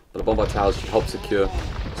 but the Bombay towers should help secure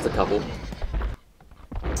just a couple.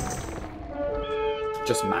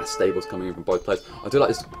 Just mass stables coming in from both players. I do like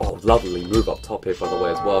this, oh, lovely move up top here by the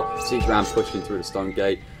way as well. Siege ram pushing through the stone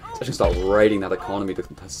gate. It's actually start raiding that economy, the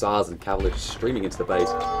hussars and cavaliers streaming into the base.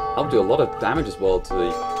 That'll do a lot of damage as well to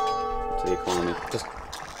the economy. Just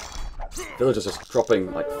villagers just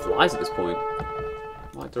dropping like flies at this point.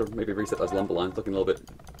 Might have to maybe reset those lumber lines, looking a little bit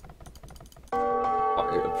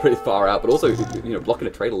pretty far out, but also, you know, blocking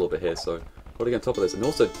a trade a little bit here, so got to get on top of this. And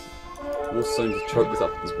also starting to choke this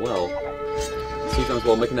up as well. Siege Rams,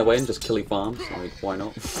 well, making their way in, just killing farms. I mean, why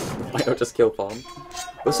not? Why not just kill farms?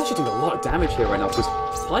 But it's actually doing a lot of damage here right now, because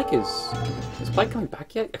Pike is Pike coming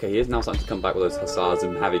back yet? Okay, he is now starting to come back with those Hussars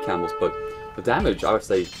and heavy camels, but the damage, I would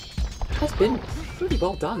say, has been pretty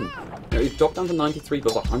well done. You know, he's dropped down to 93,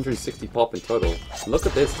 but 160 pop in total. And look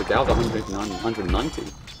at this, the Gal's 189, 190.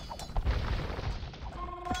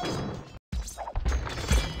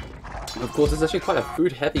 And of course, it's actually quite a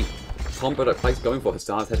food-heavy combo that Pike's going for.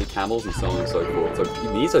 Hussars, heavy camels, and so on and so forth. So he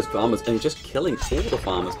needs those farmers, and he's just killing all the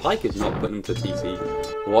farmers. Pike is not putting them to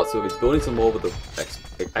TC whatsoever. He's building some more with the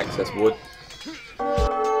excess wood.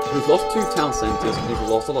 He's lost 2 town centres, he's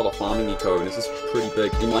lost a lot of farming eco, and this is pretty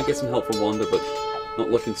big. He might get some help from Wanda, but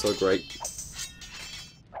not looking so great.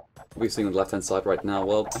 What are we seeing on the left-hand side right now?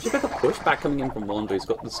 Well, actually a bit of a pushback coming in from Wanda. He's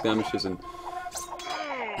got the skirmishes and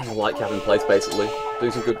a light cap in place, basically.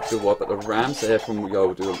 Doing some good work, but the Rams here from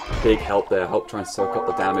Yo do a big help there, help try and soak up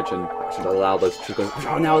the damage and actually allow those Chukonu, which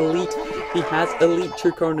are now elite. He has elite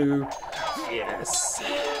Chukonu. Yes.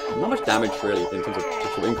 Not much damage really in terms of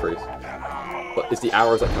actual increase. But it's the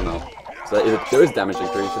arrows that come out. So there is damage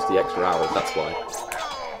increase, just the extra arrows, that's why.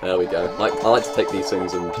 There we go. I like to take these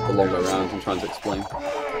things and the long way around and trying to explain.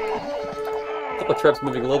 A couple of Trebs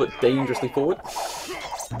moving a little bit dangerously forward.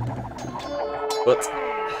 But,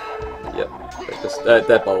 yep,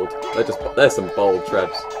 they're bold. They're some bold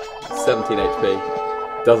Trebs. 17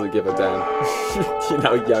 HP. Doesn't give a damn. You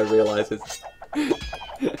know, Yo realizes.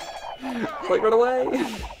 Like, run away!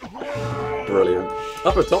 Brilliant.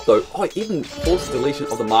 Up at the top though, oh, it even forced deletion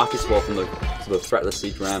of the market swap from the sort of threat of the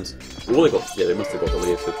Siege Rams. All they got, yeah, they must have got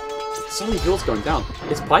deleted. So many builds going down.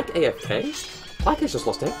 Is Pike AFK? Pike has just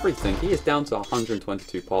lost everything. He is down to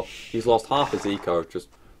 122 pop. He's lost half his eco, just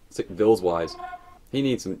bills wise. He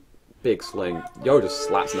needs some big sling. Yo just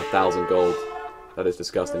slaps in 1,000 gold. That is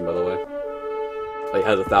disgusting, by the way. He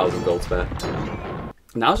has 1,000 gold spare.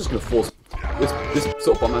 Now it's just going to force this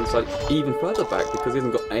sort of bomb side even further back because he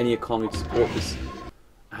hasn't got any economy to support this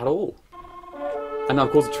at all. And now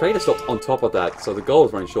of course the trader stopped on top of that, so the gold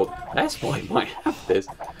is running short. That's why he might have this.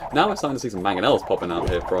 Now we're starting to see some mangonels popping out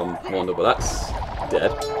here from Wanda, but that's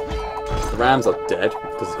dead. The Rams are dead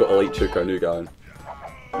because he's got elite Chukonu going.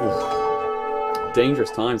 Oof.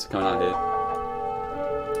 Dangerous times coming out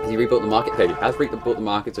here. Has he rebuilt the market? Okay, he has rebuilt the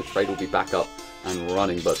market, so trade will be back up and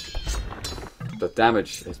running, but the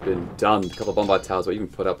damage has been done. A couple of bombard towers were even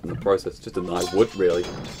put up in the process, just to deny wood really.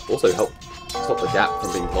 Also help stop the gap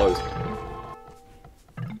from being closed.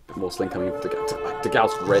 Bit more sling coming in. The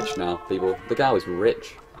Gal's rich now, people. The Gal is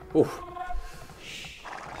rich. Oof.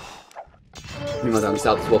 Meanwhile down the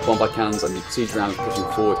south as well, bombard cannons and the siege rounds pushing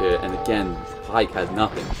forward here, and again, Pike has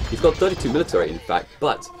nothing. He's got 32 military in fact,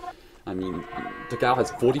 but I mean, Gal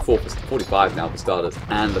has 45 now for starters,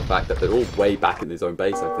 and the fact that they're all way back in his own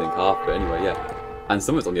base, I think, half of it anyway, yeah. And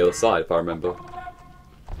some of it's on the other side, if I remember.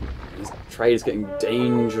 His trade is getting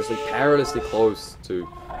dangerously, perilously close to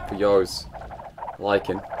Yo's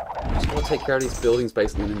liking. Just got to take care of these buildings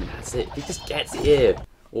basically, and that's it. If he just gets here,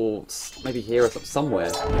 or maybe here or somewhere,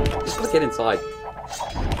 just got to get inside.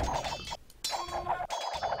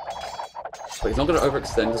 But he's not going to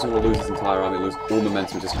overextend, he doesn't want to lose his entire army, lose all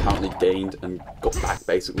momentum just currently gained and got back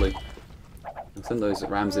basically. And send those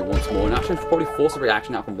Rams in once more, and actually probably force a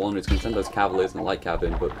reaction out from Wanda. He's going to send those Cavaliers and the Light Cav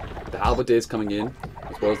in, but the Halberdiers coming in,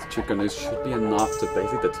 as well as the Chukonus, should be enough to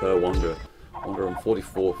basically deter Wanda. Wanda on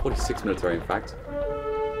 46 military in fact.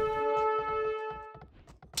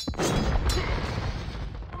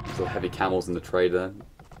 So heavy camels in the trade there.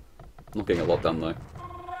 Not getting a lot done though.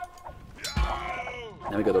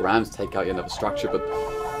 Now we got the Rams take out yet another structure, but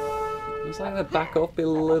he's like to back off, be a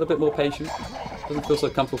little bit more patient. Doesn't feel so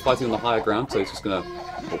comfortable fighting on the higher ground, so he's just gonna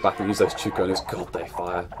walk back and use those Chukonus. God, they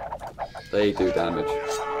fire. They do damage.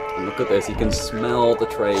 And look at this, he can smell the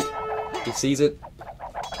trade. He sees it.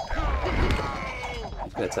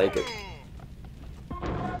 He's gonna take it.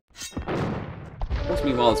 What's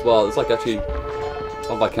meanwhile as well, it's like actually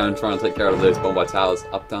Bombay Cannon trying to take care of those Bombay Towers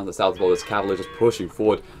up down to the south as well. There's Cavalier just pushing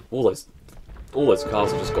forward. All those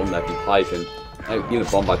castles just gone there from Pike, and even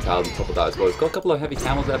Bombay Towers on top of that as well. He's got a couple of heavy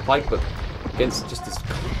camels there, Pike, but against just this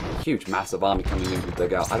huge, massive army coming in with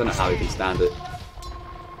Dig Out, I don't know how he can stand it.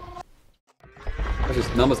 His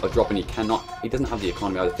numbers are dropping, he doesn't have the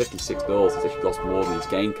economy either. 56 bills, he's actually lost more than he's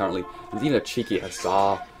gained currently. And even a cheeky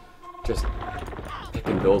Hussar, just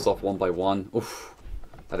picking bills off one by one. Oof,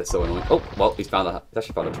 that is so annoying. Oh, well, he's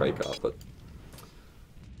actually found a trade card, but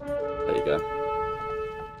there you go.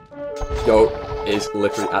 Yo, is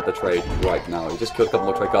literally at the trade right now. He just killed a couple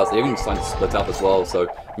more trade cards. They even starting to split up as well, so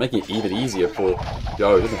making it even easier for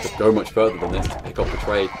Yo. He doesn't have to go much further than this to pick up the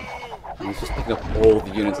trade. And he's just picking up all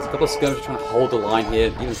the units. There's a couple of skirmishers trying to hold the line here.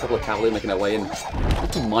 Even a couple of cavalry making their way in. I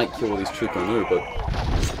think he might kill all these Chukonu, but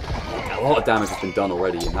a lot of damage has been done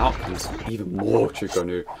already, and now comes even more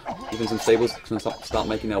Chukonu. Even some stables going to start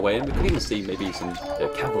making their way in. We could even see maybe some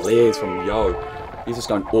cavaliers from Yo. He's just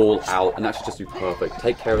going all out, and that should just be perfect.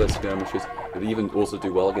 Take care of the skirmishers. He'll even also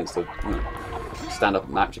do well against the stand-up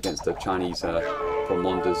match against the Chinese from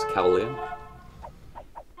Wanda's cavalier.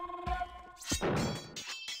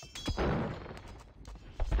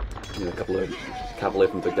 A couple of cavalier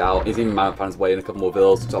from Dagao. He's even found his way in a couple more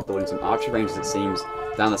villas to start building some archery ranges, it seems,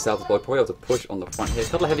 down the south as well. Probably able to push on the front here. A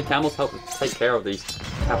couple of heavy camels help take care of these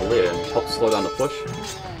cavalier and help slow down the push.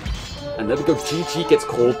 And there we go. GG gets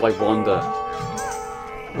called by Wanda.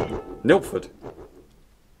 Nilford.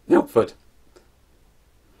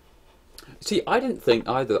 See, I didn't think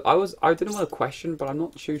either. I didn't want to question, but I'm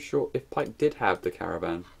not too sure if Pike did have the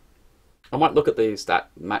caravan. I might look at the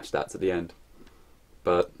match stats at the end.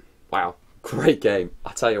 But wow, great game.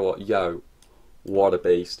 I tell you what, Yo, what a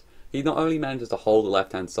beast. He not only manages to hold the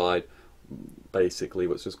left-hand side, basically,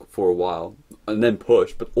 which was for a while, and then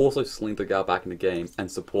push, but also sling the gal back in the game and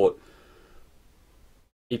support.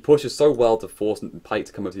 He pushes so well to force Pike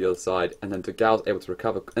to come over to the other side, and then Gal's able to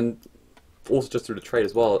recover, and also just through the trade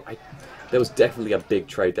as well. There was definitely a big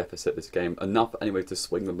trade deficit this game, enough anyway to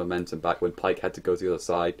swing the momentum back when Pike had to go to the other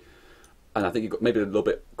side. And I think he got maybe a little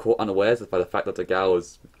bit caught unawares by the fact that Dagao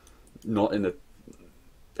was not in the...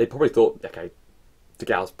 They probably thought, okay,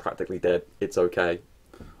 Dagao's practically dead, it's okay,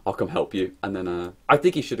 I'll come help you. And then I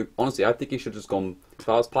think he should have, honestly, I think he should have just gone, as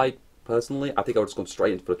far as Pike, personally, I think I would have just gone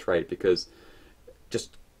straight into the trade, because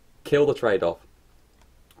just kill the trade off.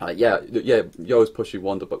 Yeah, Yo's pushing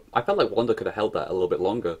Wanda, but I felt like Wanda could have held that a little bit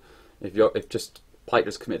longer if just Pike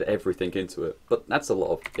just committed everything into it. But that's a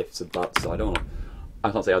lot of ifs and buts, so I don't want to... I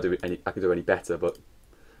can't say I could do any better, but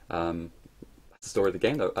that's the story of the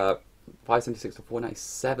game, though. 576 to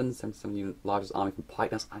 497, 77 unit largest army from Pike.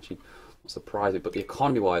 That's actually not surprising, but the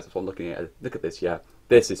economy-wise, that's what I'm looking at. Look at this, yeah.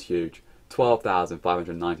 This is huge.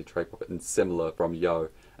 12,590 trade profit, and similar from Yo,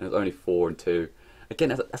 and it's only 4 and 2. Again,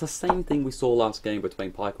 that's the same thing we saw last game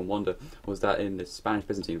between Pike and Wanda, was that in the Spanish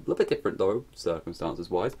Byzantine, a little bit different, though,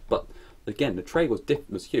 circumstances-wise, but again, the trade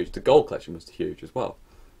was huge. The gold collection was huge as well.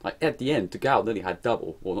 Like at the end, Dagao nearly had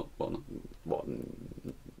double.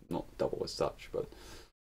 Not double as such, but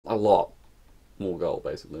a lot more gold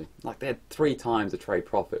basically. Like they had 3 times the trade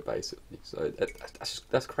profit basically. So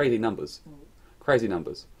that's crazy numbers. Crazy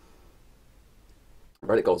numbers.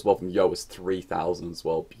 Relic gold as well from Yo was 3,000 as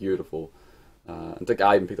well. Beautiful. And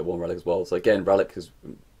Dagao even picked up 1 relic as well. So again, relic is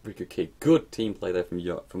really good key. Good team play there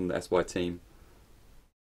from the SY team.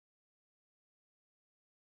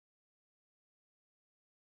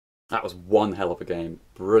 That was one hell of a game.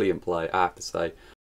 Brilliant play, I have to say.